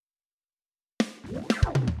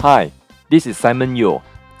Hi, this is Simon Yeo.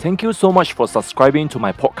 Thank you so much for subscribing to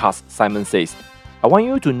my podcast, Simon Says. I want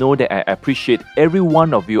you to know that I appreciate every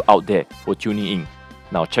one of you out there for tuning in.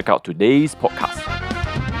 Now check out today's podcast.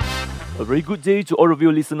 A very good day to all of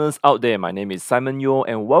you listeners out there. My name is Simon Yeo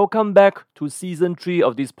and welcome back to Season 3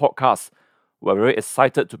 of this podcast. We're very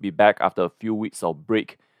excited to be back after a few weeks of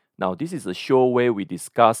break. Now, this is a show where we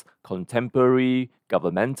discuss contemporary,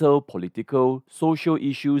 governmental, political, social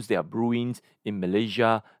issues that are brewing in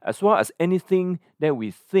Malaysia, as well as anything that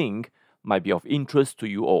we think might be of interest to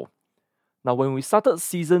you all. Now, when we started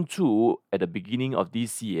Season 2 at the beginning of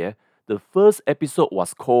this year, the first episode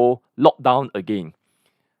was called Lockdown Again.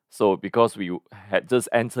 So, because we had just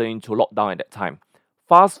entered into lockdown at that time.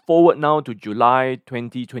 Fast forward now to July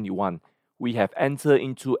 2021, we have entered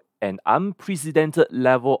into an unprecedented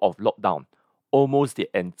level of lockdown. Almost the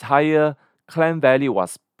entire Klang Valley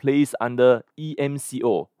was placed under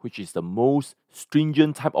EMCO, which is the most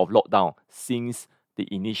stringent type of lockdown since the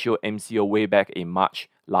initial MCO way back in March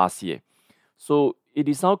last year. So it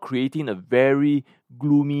is now creating a very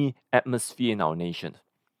gloomy atmosphere in our nation.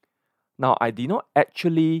 Now, I did not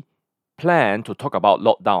actually plan to talk about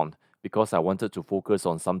lockdown because I wanted to focus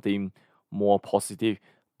on something more positive.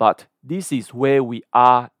 But this is where we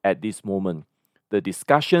are at this moment. The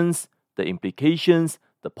discussions, the implications,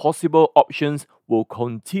 the possible options will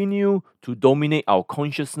continue to dominate our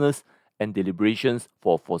consciousness and deliberations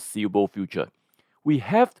for foreseeable future. We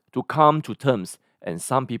have to come to terms, and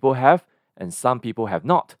some people have, and some people have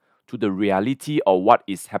not, to the reality of what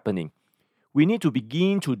is happening. We need to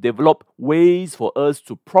begin to develop ways for us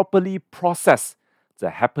to properly process the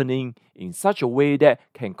happening in such a way that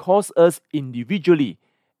can cause us individually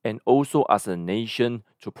and also as a nation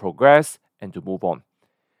to progress and to move on.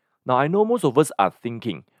 Now, I know most of us are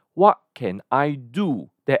thinking, what can I do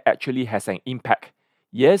that actually has an impact?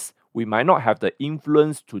 Yes, we might not have the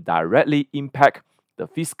influence to directly impact the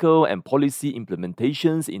fiscal and policy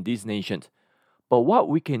implementations in these nations, but what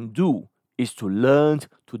we can do is to learn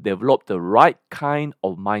to develop the right kind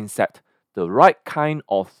of mindset, the right kind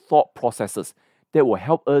of thought processes that will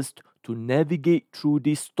help us to navigate through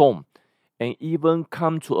this storm and even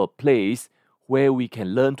come to a place where we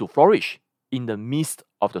can learn to flourish in the midst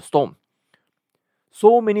of the storm.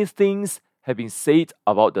 So many things have been said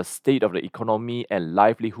about the state of the economy and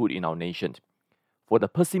livelihood in our nation. For the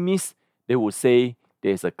pessimists, they will say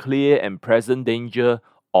there is a clear and present danger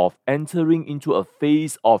of entering into a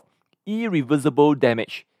phase of irreversible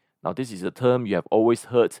damage. Now, this is a term you have always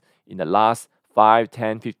heard in the last 5,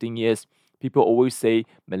 10, 15 years. People always say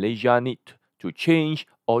Malaysia need to change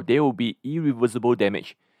or there will be irreversible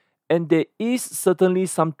damage. And there is certainly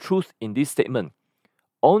some truth in this statement.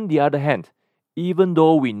 On the other hand, even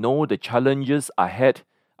though we know the challenges ahead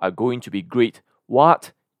are going to be great,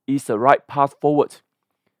 what is the right path forward?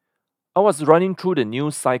 I was running through the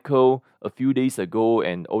news cycle a few days ago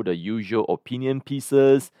and all the usual opinion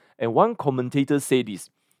pieces, and one commentator said this.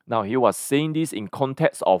 Now, he was saying this in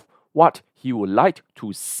context of what he would like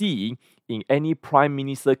to see in any prime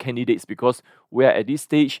minister candidates, because we're at this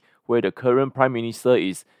stage where the current prime minister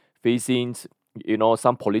is facing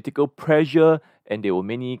some political pressure, and there were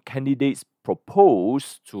many candidates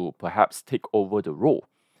proposed to perhaps take over the role.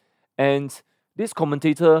 And this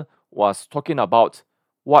commentator was talking about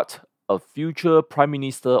what a future prime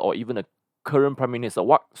minister or even a current prime minister,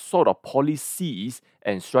 what sort of policies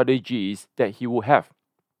and strategies that he will have.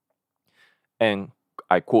 And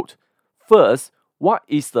I quote, "First, what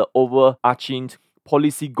is the overarching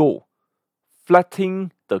policy goal?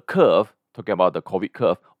 Flattening the curve," talking about the COVID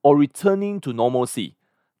curve, "or returning to normalcy?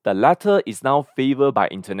 The latter is now favored by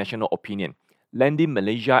international opinion, landing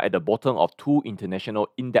Malaysia at the bottom of 2 international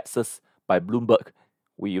indexes by Bloomberg.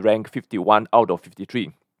 We rank 51 out of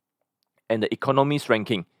 53. And the Economist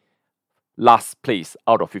ranking, last place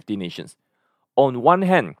out of 50 nations. On one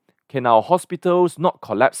hand, can our hospitals not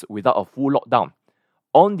collapse without a full lockdown?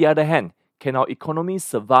 On the other hand, can our economy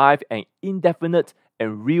survive an indefinite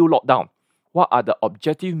and real lockdown? What are the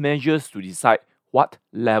objective measures to decide what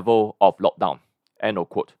level of lockdown?" End of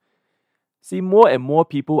quote. See, more and more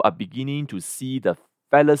people are beginning to see the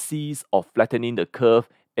fallacies of flattening the curve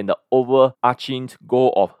and the overarching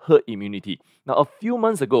goal of herd immunity. Now, a few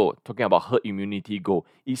months ago, talking about herd immunity goal,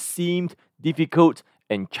 it seemed difficult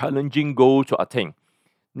and challenging goal to attain.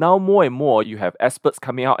 Now, more and more, you have experts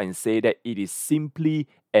coming out and say that it is simply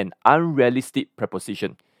an unrealistic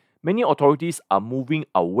proposition. Many authorities are moving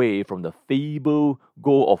away from the fabled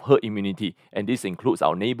goal of herd immunity, and this includes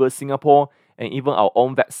our neighbour Singapore and even our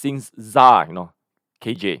own vaccines czar,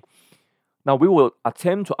 KJ. Now, we will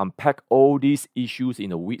attempt to unpack all these issues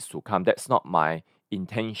in the weeks to come. That's not my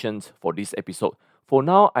intentions for this episode. For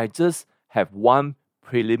now, I just have one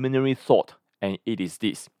preliminary thought, and it is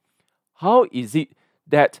this. How is it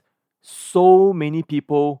that so many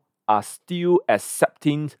people are still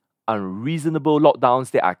accepting unreasonable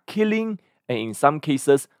lockdowns that are killing and in some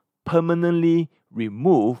cases permanently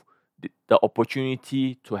remove the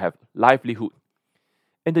opportunity to have livelihood?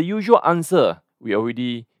 And the usual answer, we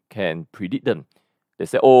already can predict them. They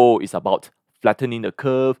say, oh, it's about flattening the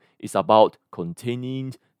curve, it's about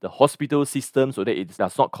containing the hospital system so that it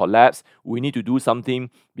does not collapse. We need to do something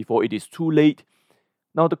before it is too late.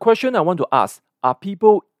 Now, the question I want to ask, are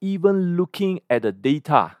people even looking at the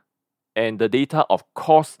data and the data of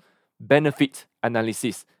cost-benefit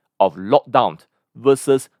analysis of lockdown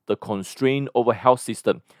versus the constraint over health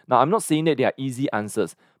system? Now, I'm not saying that they are easy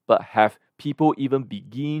answers, but have people even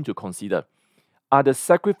begin to consider, are the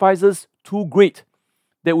sacrifices too great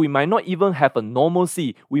that we might not even have a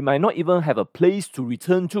normalcy, we might not even have a place to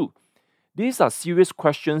return to? These are serious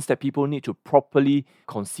questions that people need to properly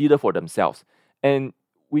consider for themselves. And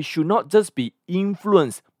we should not just be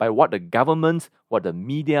influenced by what the government, what the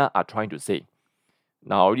media are trying to say.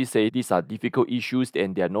 Now, I already say these are difficult issues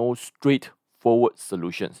and there are no straightforward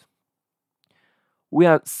solutions. We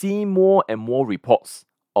are seeing more and more reports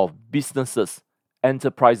of businesses,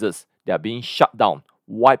 enterprises that are being shut down,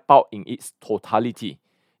 wiped out in its totality.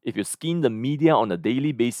 If you skim the media on a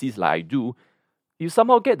daily basis like I do, you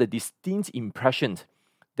somehow get the distinct impression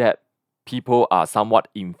that people are somewhat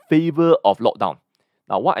in favor of lockdown.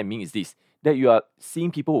 Now, what I mean is this, that you are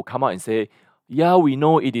seeing people who come out and say, yeah, we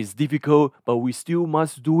know it is difficult, but we still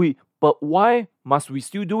must do it. But why must we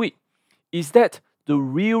still do it? Is that the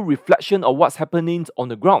real reflection of what's happening on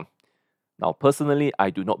the ground? Now, personally, I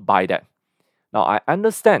do not buy that. Now, I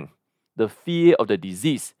understand the fear of the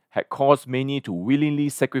disease had caused many to willingly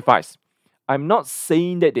sacrifice. I'm not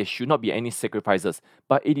saying that there should not be any sacrifices,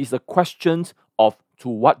 but it is a question of to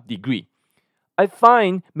what degree. I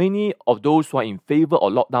find many of those who are in favor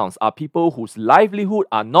of lockdowns are people whose livelihood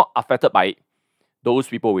are not affected by it. Those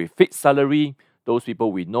people with fixed salary, those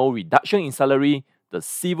people with no reduction in salary, the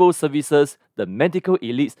civil services, the medical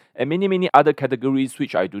elites, and many other categories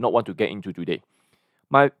which I do not want to get into today.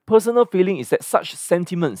 My personal feeling is that such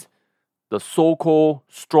sentiments, the so-called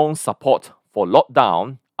strong support for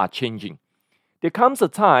lockdown, are changing. There comes a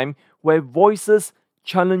time where voices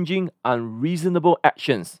challenging unreasonable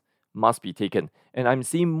actions must be taken. And I'm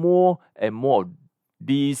seeing more and more of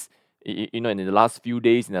these, in the last few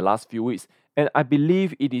days, in the last few weeks. And I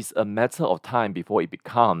believe it is a matter of time before it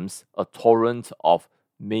becomes a torrent of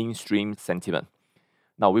mainstream sentiment.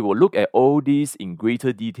 Now, we will look at all these in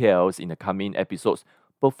greater details in the coming episodes.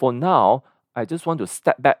 But for now, I just want to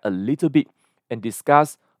step back a little bit and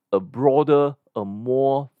discuss a broader, a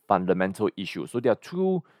more fundamental issue. So there are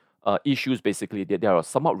two issues basically that are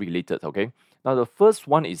somewhat related, okay? Now, the first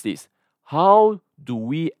one is this. How do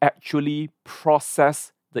we actually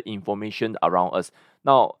process the information around us?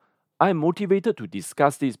 Now, I'm motivated to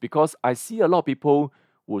discuss this because I see a lot of people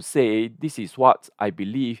will say, this is what I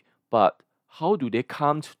believe, but how do they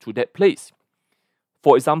come to that place?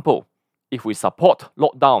 For example, if we support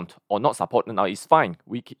lockdown or not support, now it's fine.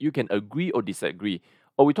 You can agree or disagree.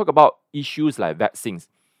 Or we talk about issues like vaccines.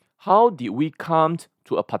 How did we come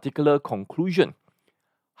to a particular conclusion?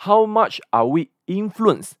 How much are we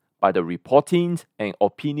influenced by the reporting and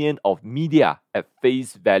opinion of media at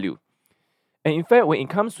face value? And in fact, when it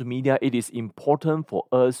comes to media, it is important for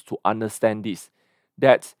us to understand this,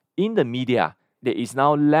 that in the media, there is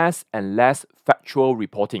now less and less factual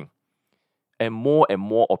reporting and more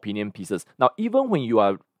opinion pieces. Now, even when you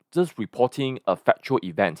are just reporting a factual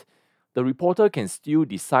event, the reporter can still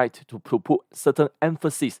decide to put certain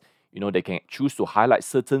emphasis. They can choose to highlight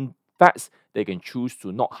certain facts, they can choose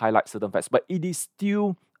to not highlight certain facts, but it is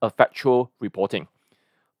still a factual reporting.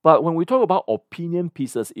 But when we talk about opinion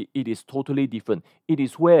pieces, it is totally different. It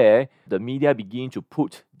is where the media begin to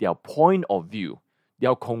put their point of view,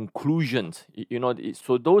 their conclusions.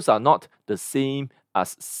 So those are not the same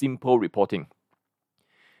as simple reporting.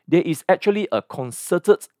 There is actually a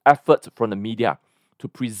concerted effort from the media to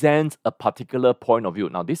present a particular point of view.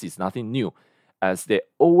 Now, this is nothing new, as there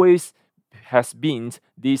always has been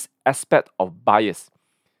this aspect of bias.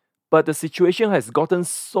 But the situation has gotten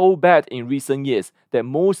so bad in recent years that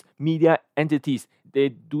most media entities, they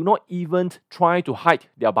do not even try to hide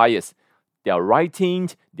their bias. Their writing,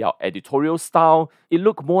 their editorial style, it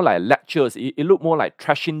look more like lectures. It look more like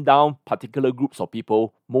trashing down particular groups of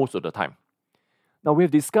people most of the time. Now, we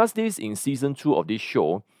have discussed this in season 2 of this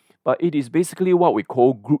show, but it is basically what we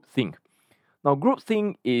call groupthink. Now,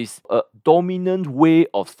 groupthink is a dominant way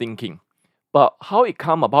of thinking But how it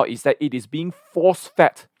come about is that it is being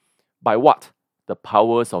force-fed by what? The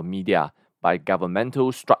powers of media, by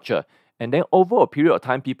governmental structure. And then over a period of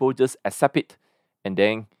time, people just accept it. And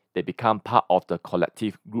then they become part of the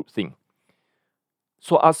collective groupthink.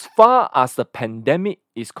 So as far as the pandemic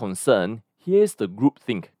is concerned, here's the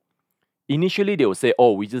groupthink. Initially, they will say,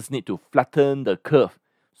 oh, we just need to flatten the curve.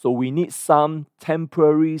 So we need some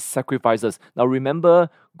temporary sacrifices. Now remember,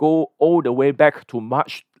 go all the way back to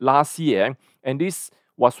March last year, and this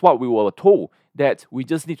was what we were told, that we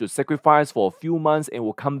just need to sacrifice for a few months and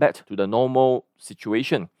we'll come back to the normal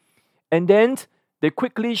situation. And then they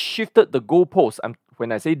quickly shifted the goalposts.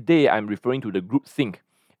 When I say they, I'm referring to the groupthink.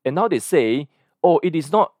 And now they say, oh, it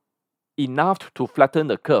is not enough to flatten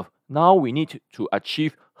the curve. Now we need to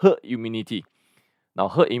achieve herd immunity. Now,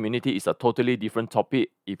 herd immunity is a totally different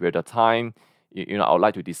topic. If you have the time, I would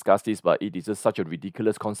like to discuss this, but it is just such a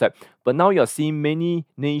ridiculous concept. But now you're seeing many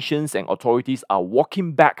nations and authorities are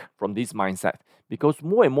walking back from this mindset because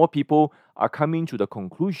more and more people are coming to the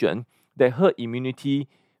conclusion that herd immunity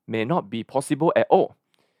may not be possible at all.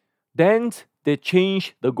 Then they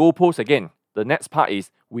change the goalpost again. The next part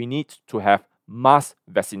is we need to have mass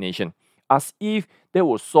vaccination, as if that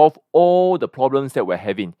will solve all the problems that we're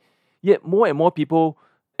having. Yet more and more people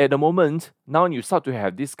at the moment, now you start to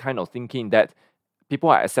have this kind of thinking that people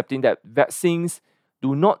are accepting that vaccines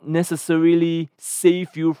do not necessarily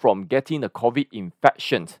save you from getting a COVID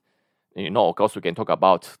infection. Of course, we can talk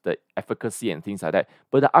about the efficacy and things like that.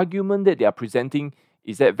 But the argument that they are presenting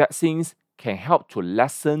is that vaccines can help to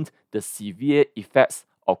lessen the severe effects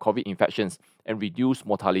of COVID infections and reduce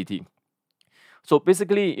mortality. So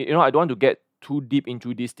basically, I don't want to get too deep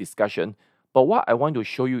into this discussion, but what I want to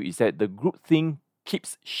show you is that the groupthink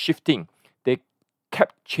keeps shifting. They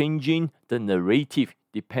kept changing the narrative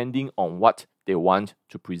depending on what they want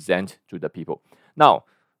to present to the people. Now,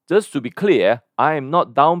 just to be clear, I am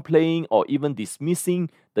not downplaying or even dismissing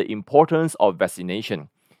the importance of vaccination.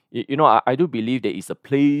 I do believe there is a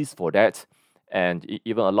place for that, and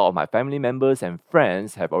even a lot of my family members and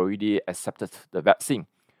friends have already accepted the vaccine.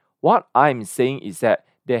 What I'm saying is that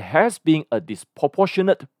there has been a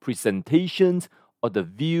disproportionate presentation of the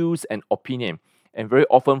views and opinion, and very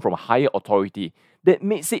often from higher authority, that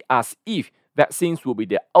makes it as if vaccines will be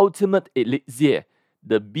the ultimate elixir,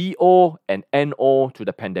 the be-all and end-all to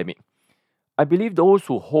the pandemic. I believe those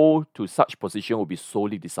who hold to such position will be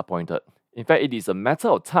sorely disappointed. In fact, it is a matter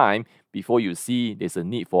of time before you see there's a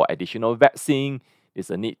need for additional vaccine,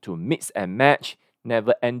 there's a need to mix and match,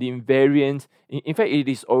 never-ending variants. In fact, it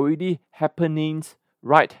is already happening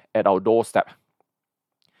right at our doorstep.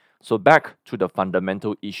 So back to the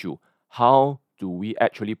fundamental issue. How do we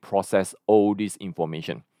actually process all this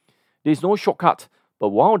information? There's no shortcut, but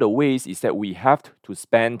one of the ways is that we have to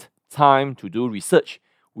spend time to do research.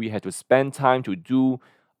 We have to spend time to do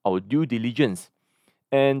our due diligence.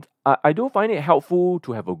 And I do find it helpful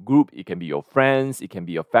to have a group. It can be your friends, it can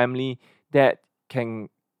be your family, that can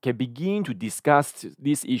begin to discuss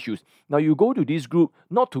these issues. Now, you go to this group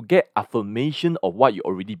not to get affirmation of what you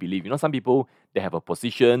already believe. Some people, they have a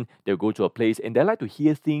position, they'll go to a place and they like to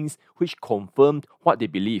hear things which confirm what they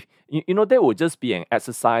believe. That will just be an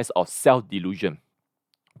exercise of self-delusion.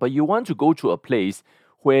 But you want to go to a place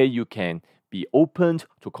where you can be open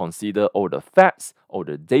to consider all the facts, all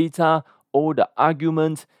the data, all the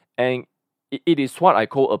arguments, and it is what I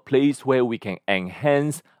call a place where we can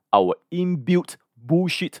enhance our inbuilt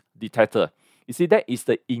bullshit detector. You see, that is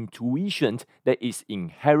the intuition that is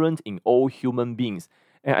inherent in all human beings.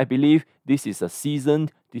 And I believe this is a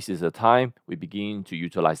season, this is a time we begin to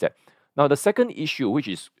utilize that. Now, the second issue, which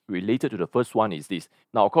is related to the first one, is this.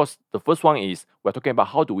 Now, of course, the first one is we're talking about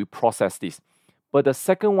how do we process this. But the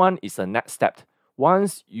second one is a next step.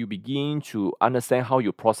 Once you begin to understand how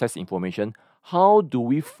you process information, how do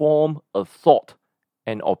we form a thought,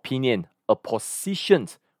 an opinion, a position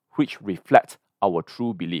which reflects our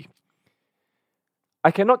true belief?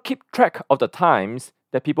 I cannot keep track of the times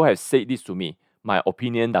that people have said this to me. My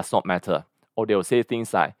opinion does not matter. Or they'll say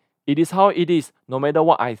things like, it is how it is. No matter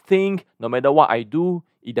what I think, no matter what I do,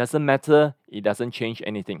 it doesn't matter. It doesn't change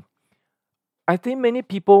anything. I think many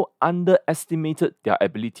people underestimated their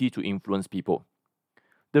ability to influence people.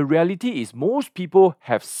 The reality is most people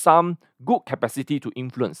have some good capacity to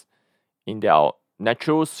influence in their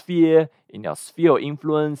natural sphere, in their sphere of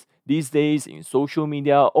influence, these days in social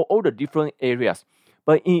media, or all the different areas.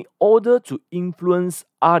 But in order to influence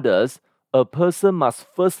others, a person must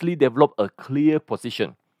firstly develop a clear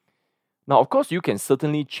position. Now, of course, you can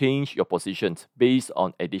certainly change your positions based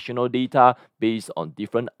on additional data, based on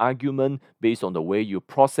different arguments, based on the way you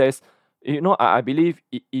process. I believe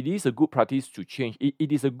it is a good practice to change.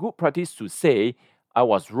 It is a good practice to say, I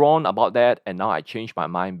was wrong about that, and now I changed my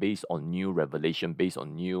mind based on new revelation, based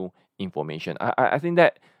on new information. I think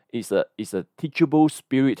that is a teachable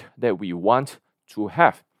spirit that we want to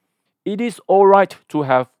have. It is all right to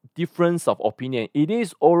have difference of opinion. It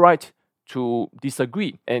is all right to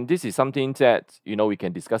disagree. And this is something that, we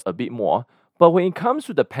can discuss a bit more. But when it comes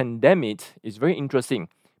to the pandemic, it's very interesting.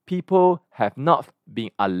 People have not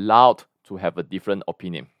been allowed to have a different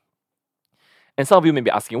opinion. And some of you may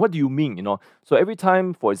be asking, what do you mean? So every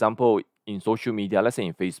time, for example, in social media, let's say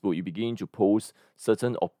in Facebook, you begin to post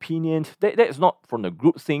certain opinions. That is not from the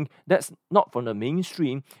group thing. That's not from the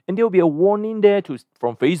mainstream. And there will be a warning there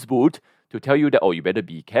from Facebook to tell you that, oh, you better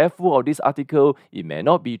be careful of this article. It may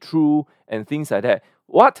not be true and things like that.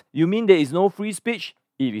 What? You mean there is no free speech?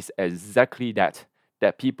 It is exactly that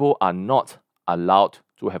people are not allowed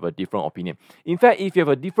to have a different opinion. In fact, if you have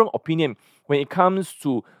a different opinion when it comes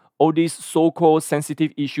to all these so-called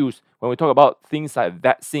sensitive issues, when we talk about things like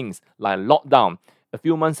vaccines, like lockdown, a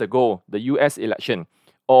few months ago, the US election,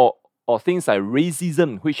 or things like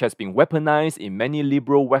racism, which has been weaponized in many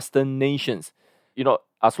liberal Western nations,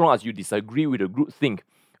 as long as you disagree with the groupthink,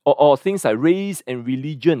 or things like race and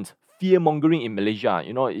religion, fear-mongering in Malaysia,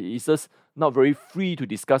 it's just not very free to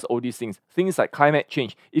discuss all these things. Things like climate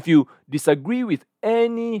change. If you disagree with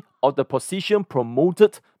any of the position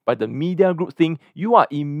promoted by the media groupthink, you are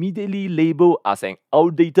immediately labeled as an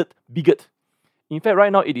outdated bigot. In fact,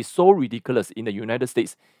 right now, it is so ridiculous in the United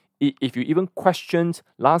States. If you even questioned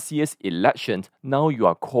last year's election, now you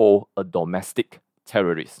are called a domestic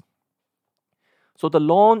terrorist. So the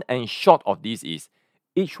long and short of this is,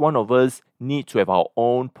 each one of us need to have our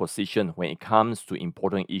own position when it comes to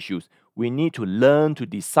important issues. We need to learn to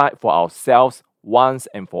decide for ourselves once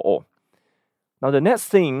and for all. Now, the next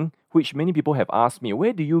thing which many people have asked me,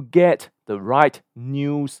 where do you get the right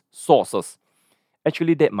news sources?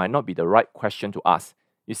 Actually, that might not be the right question to ask.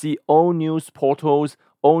 You see, all news portals,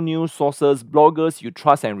 all news sources, bloggers you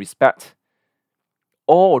trust and respect,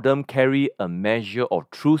 all of them carry a measure of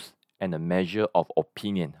truth and a measure of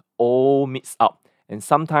opinion, all mixed up, and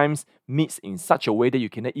sometimes mixed in such a way that you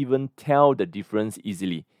cannot even tell the difference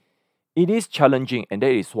easily. It is challenging, and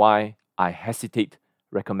that is why I hesitate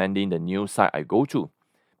recommending the news site I go to.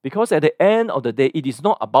 Because at the end of the day, it is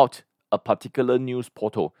not about a particular news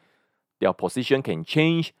portal. Their position can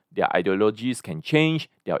change, their ideologies can change,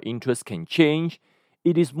 their interests can change.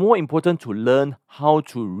 It is more important to learn how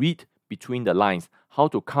to read between the lines, how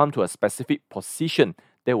to come to a specific position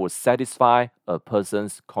that will satisfy a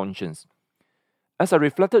person's conscience. As I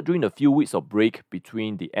reflected during the few weeks of break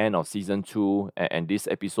between the end of season 2 and this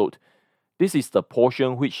episode, this is the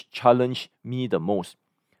portion which challenged me the most.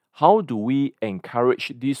 How do we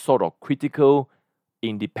encourage this sort of critical,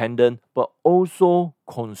 independent, but also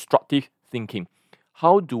constructive thinking?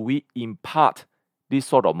 How do we impart this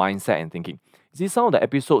sort of mindset and thinking? See, some of the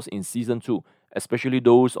episodes in season 2, especially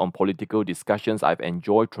those on political discussions, I've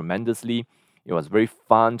enjoyed tremendously. It was very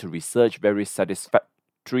fun to research, very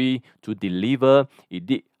satisfactory to deliver. It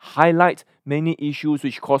did highlight many issues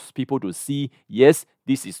which caused people to see, yes,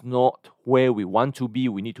 this is not where we want to be,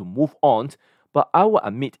 we need to move on. But I will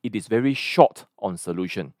admit it is very short on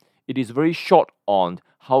solution. It is very short on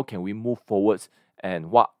how can we move forward and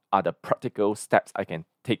what are the practical steps I can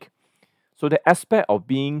take. So the aspect of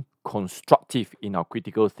being constructive in our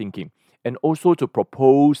critical thinking and also to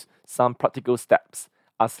propose some practical steps,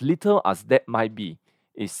 as little as that might be,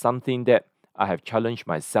 is something that I have challenged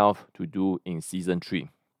myself to do in season 3.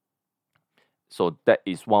 So that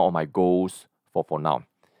is one of my goals for now.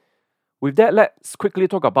 With that, let's quickly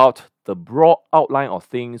talk about the broad outline of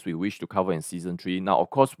things we wish to cover in season 3. Now,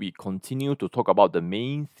 of course, we continue to talk about the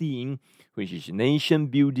main theme, which is nation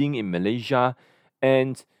building in Malaysia,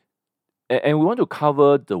 and we want to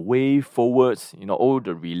cover the way forward. All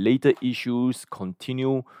the related issues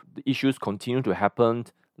continue. The issues continue to happen.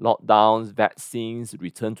 Lockdowns, vaccines,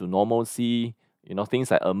 return to normalcy.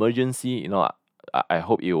 Things like emergency. I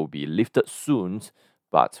hope it will be lifted soon,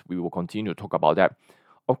 but we will continue to talk about that.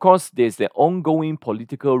 Of course, there's the ongoing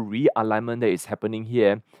political realignment that is happening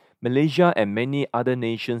here. Malaysia and many other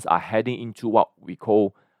nations are heading into what we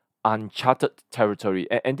call uncharted territory.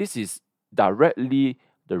 And this is directly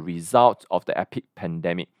the result of the epic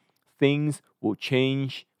pandemic. Things will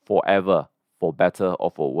change forever, for better or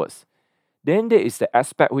for worse. Then there is the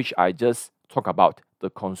aspect which I just talked about, the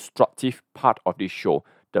constructive part of this show,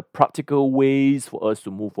 the practical ways for us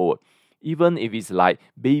to move forward. Even if it's like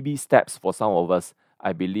baby steps for some of us,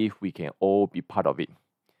 I believe we can all be part of it.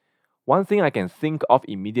 One thing I can think of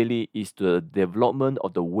immediately is the development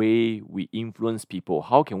of the way we influence people.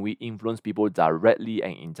 How can we influence people directly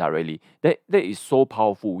and indirectly? That is so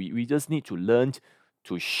powerful. We just need to learn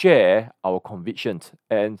to share our convictions.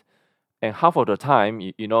 And half of the time,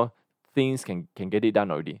 things can get it done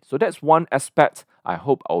already. So that's one aspect I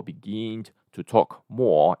hope I'll begin to talk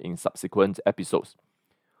more in subsequent episodes.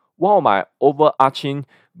 One of my overarching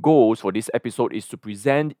goals for this episode is to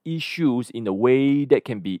present issues in a way that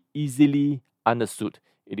can be easily understood.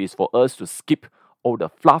 It is for us to skip all the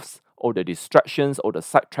fluffs, all the distractions, all the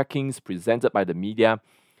sidetrackings presented by the media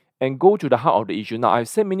and go to the heart of the issue. Now, I've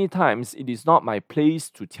said many times, it is not my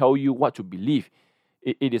place to tell you what to believe.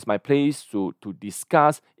 It is my place to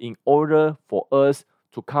discuss in order for us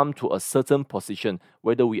to come to a certain position.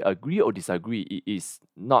 Whether we agree or disagree, it is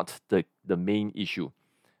not the main issue,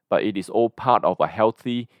 but it is all part of a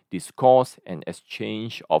healthy discourse and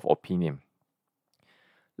exchange of opinion.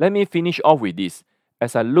 Let me finish off with this.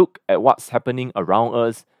 As I look at what's happening around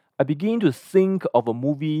us, I begin to think of a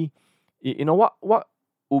movie. What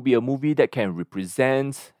would be a movie that can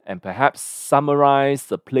represent and perhaps summarize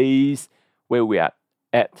the place where we are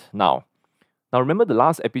at now? Now, remember the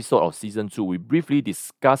last episode of season 2, we briefly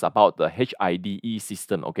discussed about the HIDE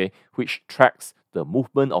system, okay, which tracks the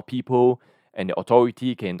movement of people, and the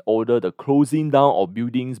authority can order the closing down of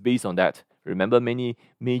buildings based on that. Remember, many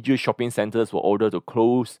major shopping centers were ordered to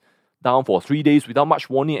close down for 3 days without much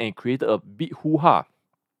warning and created a big hoo-ha.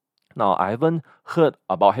 Now, I haven't heard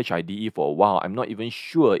about HIDE for a while. I'm not even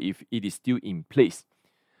sure if it is still in place.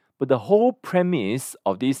 But the whole premise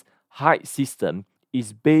of this HIDE system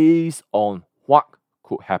is based on what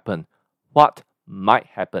could happen, what might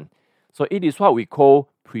happen. So it is what we call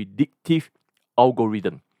predictive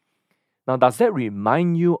algorithm. Now, does that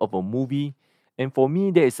remind you of a movie? And for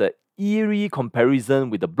me, there is an eerie comparison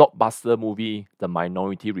with the blockbuster movie, The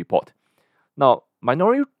Minority Report. Now,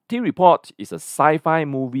 Minority Report is a sci-fi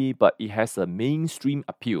movie, but it has a mainstream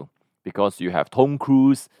appeal because you have Tom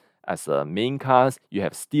Cruise as a main cast, you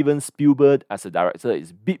have Steven Spielberg as a director.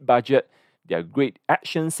 It's big budget, there are great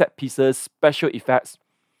action set pieces, special effects.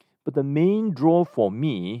 But the main draw for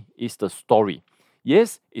me is the story.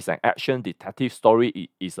 Yes, it's an action detective story, it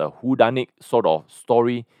is a whodunit sort of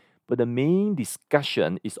story, but the main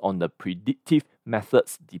discussion is on the predictive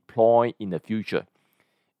methods deployed in the future.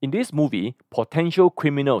 In this movie, potential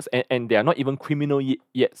criminals, and they are not even criminal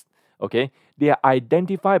yet, okay? They are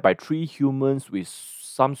identified by 3 humans with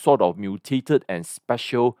some sort of mutated and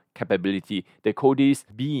special capability. They call this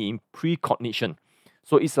being precognition.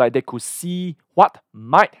 So it's like they could see what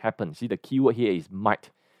might happen. See, the keyword here is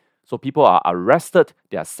might. So people are arrested,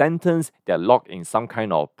 they are sentenced, they are locked in some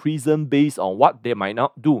kind of prison based on what they might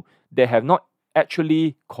not do. They have not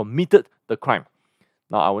actually committed the crime.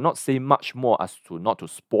 Now, I will not say much more as to not to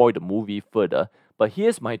spoil the movie further, but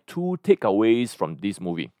here's my 2 takeaways from this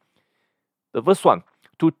movie. The first one,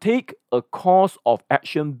 to take a course of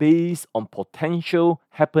action based on potential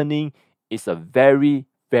happening is a very,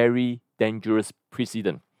 very dangerous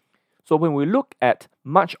precedent. So when we look at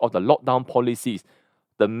much of the lockdown policies,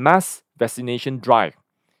 the mass vaccination drive,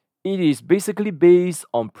 it is basically based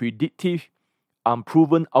on predictive,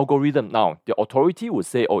 unproven algorithm. Now, the authority would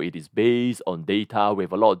say, oh, it is based on data, we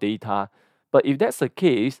have a lot of data. But if that's the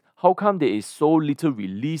case, how come there is so little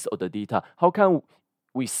release of the data? How come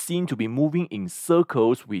we seem to be moving in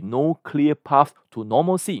circles with no clear path to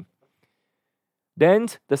normalcy? Then,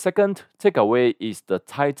 the second takeaway is the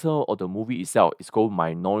title of the movie itself. It's called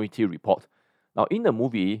Minority Report. Now, in the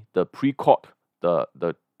movie, the precog,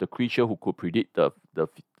 the creature who could predict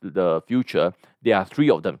the future, there are 3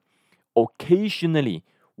 of them. Occasionally,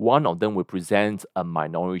 one of them will present a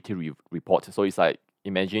minority report. So it's like,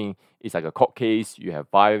 imagine it's like a court case. You have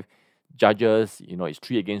 5 judges, it's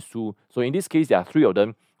 3 against 2. So in this case, there are 3 of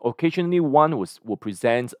them. Occasionally, one will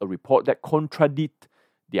present a report that contradicts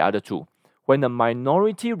the other 2. When a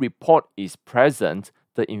minority report is present,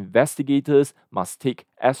 the investigators must take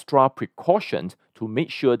extra precautions to make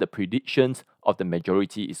sure the predictions of the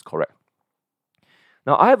majority is correct.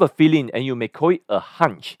 Now, I have a feeling, and you may call it a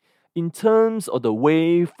hunch, in terms of the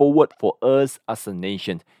way forward for us as a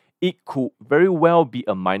nation, it could very well be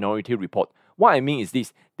a minority report. What I mean is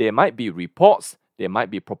this: there might be reports, there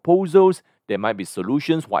might be proposals, there might be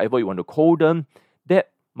solutions, whatever you want to call them,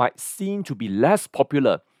 that might seem to be less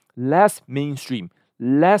popular, less mainstream,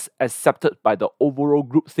 less accepted by the overall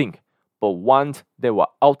groupthink, but one that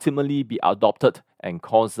will ultimately be adopted and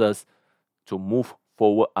cause us to move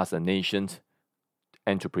forward as a nation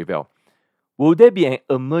and to prevail. Will there be an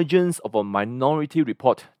emergence of a minority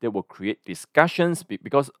report that will create discussions?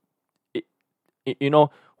 Because,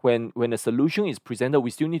 when a solution is presented, we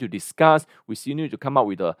still need to discuss, we still need to come up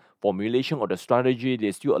with a formulation or the strategy.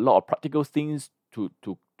 There's still a lot of practical things to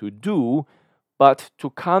do, but to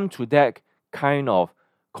come to that kind of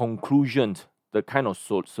conclusion, the kind of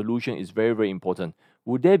solution is very, very important.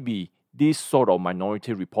 Would there be this sort of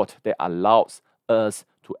minority report that allows us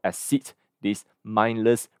to exit this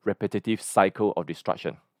mindless, repetitive cycle of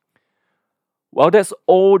destruction? Well, that's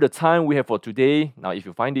all the time we have for today. Now, if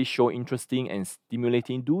you find this show interesting and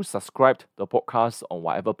stimulating, do subscribe to the podcast on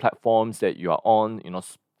whatever platforms that you are on,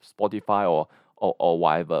 Spotify or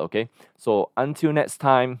whatever, okay? So until next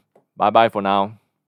time, bye-bye for now.